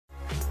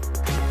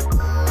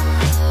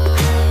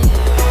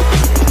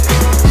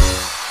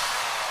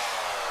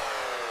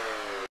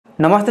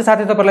नमस्ते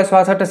साथी, तपाईहरुलाई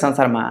स्वागत छ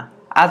संसारमा।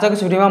 आजको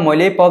भिडियोमा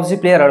मैले पबजी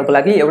प्लेयरहरुको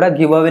लागि एउटा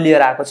गिभअवे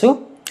लिएर आएको छु,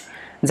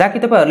 जहाँ कि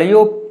तपाईहरुले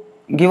यो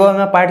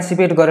गिभअवेमा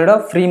पार्टिसिपेट गरेर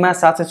फ्रीमा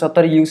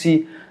 770 यूसी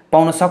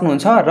पाउन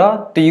सक्नुहुन्छ र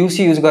त्यो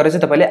यूसी युज गरेर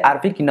चाहिँ तपाईले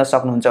आरपी किन्न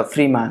सक्नुहुन्छ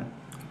फ्रीमा।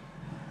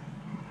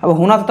 अब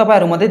हुन त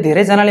तपाईहरु मध्ये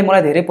धेरै जनाले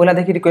मलाई धेरै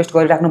पहिलादेखि रिक्वेस्ट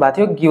गरिराख्नु भएको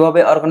थियो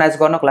गिभअवे अर्गनाइज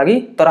गर्नको लागि,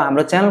 तर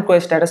हाम्रो च्यानलको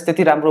स्ट्याटस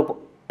त्यति राम्रो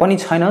पनि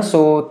छैन। सो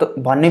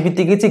भन्ने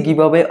बित्तिकै चाहिँ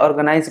गिभअवे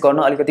अर्गनाइज गर्न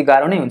अलिकति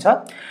गाह्रो नै हुन्छ।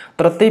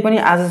 तर त्यही पनि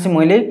आज चाहिँ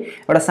मैले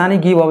एउटा सानो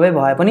गिभअवे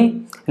भए पनि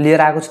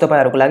लिएर आएको छु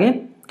तपाईहरुको लागि।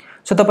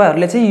 सो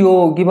तपाईहरुले चाहिँ यो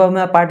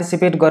गिभअवेमा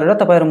पार्टिसिपेट गरेर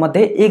तपाईहरु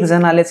मध्ये एक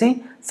जनाले चाहिँ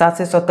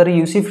 770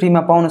 यूसी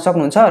फ्रीमा पाउन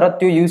सक्नुहुन्छ र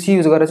त्यो यूसी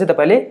युज गरेर चाहिँ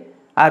तपाईले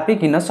आरपी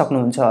किन्न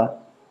सक्नुहुन्छ।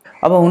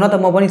 अब हुन त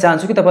म पनि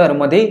चाहन्छु कि तपाईहरु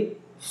मध्ये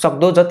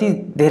सक्दो जति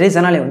धेरै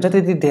जनाले हुन्छ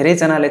त्यति धेरै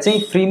जनाले चाहिँ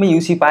फ्रीमै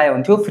यूसी पाए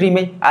हुन्थ्यो,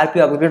 फ्रीमै आरपी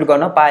अपग्रेड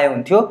गर्न पाए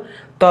हुन्थ्यो।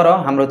 तर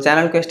हाम्रो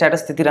च्यानलको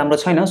स्ट्याटस त्यति राम्रो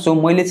छैन। सो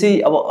मैले चाहिँ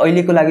अब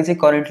अहिलेको लागि चाहिँ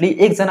करेन्टली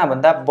एक जना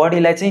भन्दा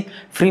बढीलाई चाहिँ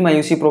फ्रीमा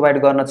यूसी प्रोवाइड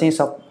गर्न चाहिँ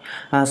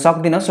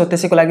सक्दिन। सो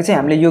त्यसैको लागि चाहिँ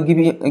हामीले यो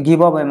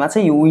गिभअवेमा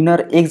चाहिँ यो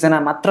विनर एक जना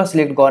मात्र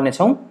सिलेक्ट गर्ने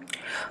छौं।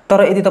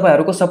 तर यदि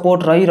तपाईहरुको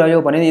सपोर्ट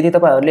रहिरह्यो भने, यदि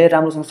तपाईहरुले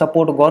राम्रोसँग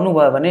सपोर्ट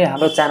गर्नुभयो भने,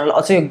 हाम्रो च्यानल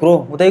अझै ग्रो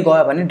हुँदै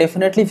गयो भने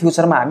डेफिनेटली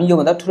फ्युचरमा हामी यो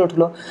भन्दा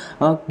ठुलो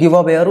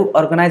गिभअवेहरु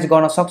अर्गनाइज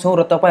गर्न सक्छौं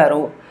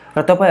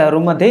र तपाईहरु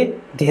मध्ये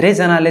धेरै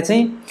जनाले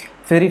चाहिँ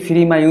फेरि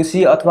फ्रीमा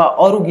यूसी अथवा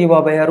अरु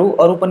गिभअवेहरु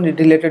अरु पनि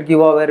रिलेटेड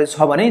गिभअवेहरु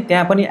छ भने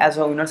त्यहाँ पनि एज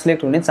अ विनर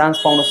सिलेक्ट हुने चान्स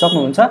पाउन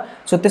सक्नुहुन्छ।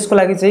 सो त्यसको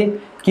लागि चाहिँ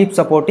कीप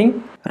सपोर्टिङ।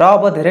 र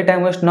अब धेरै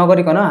टाइम वेस्ट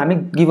नगरिकन हामी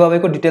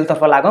गिभअवेको डिटेल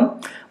तर्फ लागौं।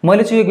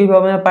 मैले चाहिँ यो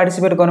गिभअवेमा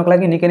पार्टिसिपेट गर्नको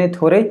लागि निकै नै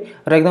थोरै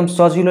र एकदम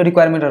सजिलो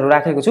रिक्वायरमेन्टहरु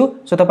राखेको छु।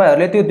 सो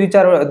तपाईहरुले त्यो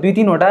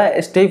 2-3 वटा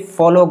स्टेप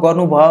फलो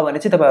गर्नुभयो भने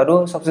चाहिँ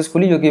तपाईहरु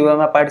सक्सेसफुली यो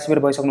गिभअवेमा पार्टिसिपेट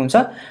भइसक्नुहुन्छ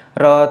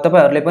र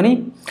तपाईहरुले पनि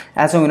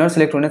एज अ विनर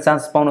सिलेक्ट हुने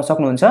चान्स पाउन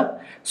सक्नुहुन्छ।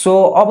 सो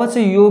अब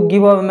चाहिँ यो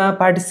गिभअवेमा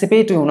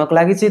पार्टिसिपेट हुनको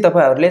लागि चाहिँ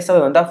तपाईहरुले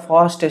सबैभन्दा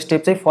फर्स्ट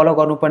स्टेप चाहिँ फलो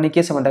गर्नुपर्ने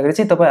के छ भन्दाखेरि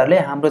चाहिँ तपाईहरुले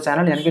हाम्रो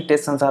च्यानल यानी कि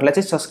टेस्ट संसारलाई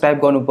चाहिँ सब्स्क्राइब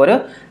गर्नु पर्यो।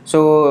 सो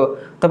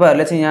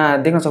तपाईहरुले चाहिँ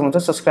यहाँ देख्न सक्नुहुन्छ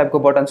सब्स्क्राइबको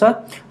बटन छ।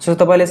 सो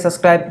तपाईले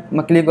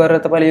सब्स्क्राइबमा क्लिक गरेर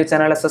तपाईले यो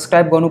च्यानललाई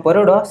सब्स्क्राइब गर्नु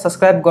पर्यो र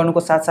सब्स्क्राइब गर्नुको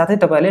साथसाथै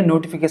तपाईले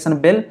नोटिफिकेसन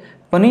बेल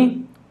पनि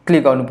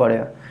क्लिक गर्नु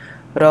पर्यो।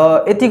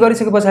 र यति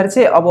गरिसकेपछि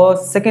चाहिँ अब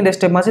सेकेन्ड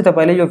स्टेपमा चाहिँ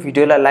तपाईले यो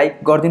भिडियोलाई लाइक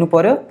गरिदिनु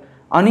पर्यो।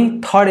 अनि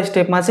थर्ड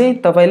स्टेपमा चाहिँ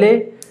तपाईले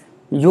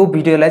यो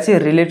भिडियोलाई चाहिँ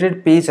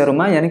रिलेटेड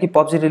पेजहरुमा यानी कि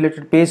पबजी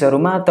रिलेटेड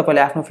पेजहरुमा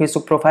तपाईले आफ्नो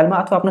फेसबुक प्रोफाइलमा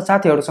अथवा आफ्नो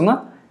साथीहरुसँग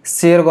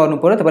शेयर गर्नु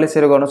पर्यो। तपाईले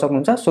शेयर गर्न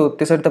सक्नुहुन्छ। सो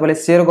त्यसरी तपाईले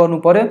शेयर गर्नु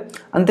पर्यो।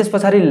 अनि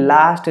त्यसपछि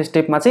लास्ट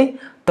स्टेपमा चाहिँ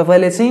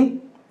तपाईले चाहिँ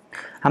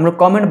हाम्रो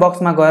कमेन्ट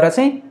बक्समा गएर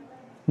चाहिँ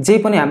जे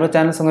पनि हाम्रो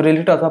च्यानलसँग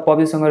रिलेटेड अथवा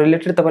पबजीसँग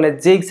रिलेटेड तपाईलाई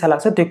जे इच्छा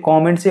लाग्छ त्यो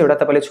कमेन्ट चाहिँ एउटा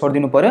तपाईले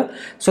छोडिदिनु पर्यो।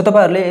 सो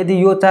तपाईहरुले यदि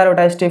यो 4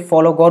 वटा स्टेप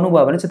फलो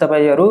गर्नुभयो भने चाहिँ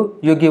तपाईहरु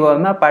यो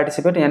गिभअवेमा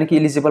पार्टिसिपेट यानी कि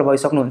एलिजिबल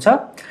भइसक्नुहुन्छ।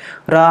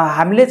 र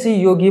हामीले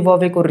चाहिँ यो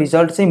गिभअवेको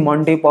रिजल्ट चाहिँ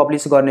मन्डे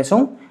पब्लिश गर्ने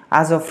छौं।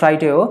 आज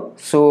फ्राइडे हो।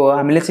 सो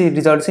हामीले चाहिँ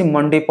रिजल्ट चाहिँ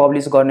मन्डे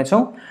पब्लिश गर्ने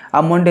छौं।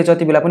 अब मन्डे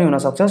जति बेला पनि हुन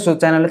सक्छ। सो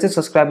च्यानललाई चाहिँ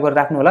सब्स्क्राइब गरेर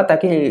राख्नु होला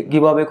ताकि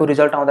गिभअवेको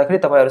रिजल्ट आउँदाखेरि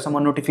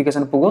तपाईहरुसम्म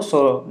नोटिफिकेसन पुगोस्। सो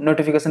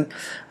नोटिफिकेसन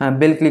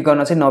बेल क्लिक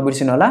गर्न चाहिँ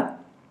नबिर्सिनु होला।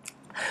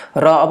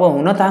 र अब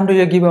हुन त हाम्रो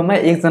यो गिभअवेमा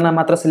एक जना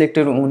मात्र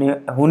सिलेक्टेड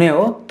हुने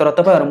हो। तर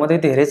तपाईहरु मध्ये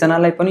धेरै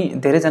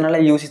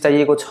जनालाई यूसी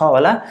चाहिएको छ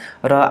होला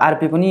र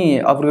आरपी पनि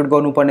अपग्रेड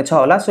गर्नुपर्ने छ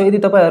होला। सो यदि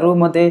तपाईहरु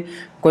मध्ये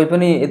कोही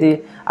पनि यदि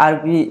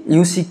आरपी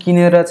यूसी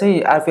किनेर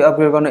चाहिँ आरपी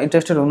अपग्रेड गर्न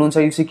इन्ट्रेस्टेड हुनुहुन्छ,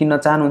 यूसी किन्न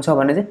चाहनुहुन्छ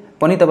भने चाहिँ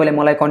पनि तपाईले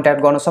मलाई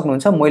कन्ट्याक्ट गर्न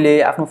सक्नुहुन्छ।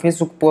 मैले आफ्नो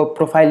फेसबुक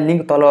प्रोफाइल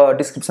लिंक तल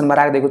डिस्क्रिप्सनमा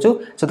राखिदिएको छु।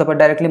 सो तपाई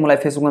डाइरेक्टली मलाई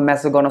फेसबुकमा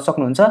मेसेज गर्न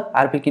सक्नुहुन्छ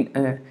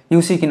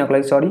यूसी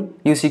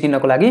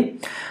किन्नको लागि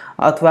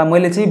अथवा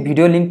मैले चाहिँ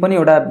भिडियो लिंक पनि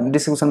एउटा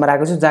डिस्क्रिप्सनमा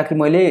राखेको छु जहाँ कि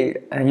मैले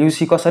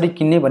यूसी कसरी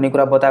किन्ने भन्ने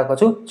कुरा बताएको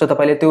छु। सो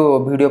तपाईले त्यो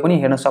भिडियो पनि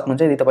हेर्न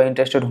सक्नुहुन्छ यदि तपाई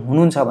इन्ट्रेस्टेड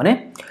हुनुहुन्छ भने।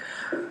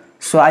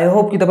 सो आई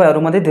होप कि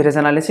तपाईहरु मध्ये धेरै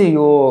जनाले चाहिँ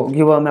यो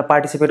गिभअवेमा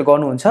पार्टिसिपेट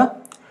गर्नुहुन्छ।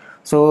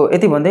 सो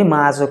यति भन्दै म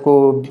आजको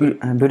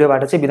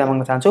भिडियोबाट चाहिँ बिदा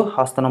माग्न चाहन्छु।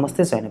 हस्त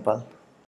नमस्ते, जय नेपाल।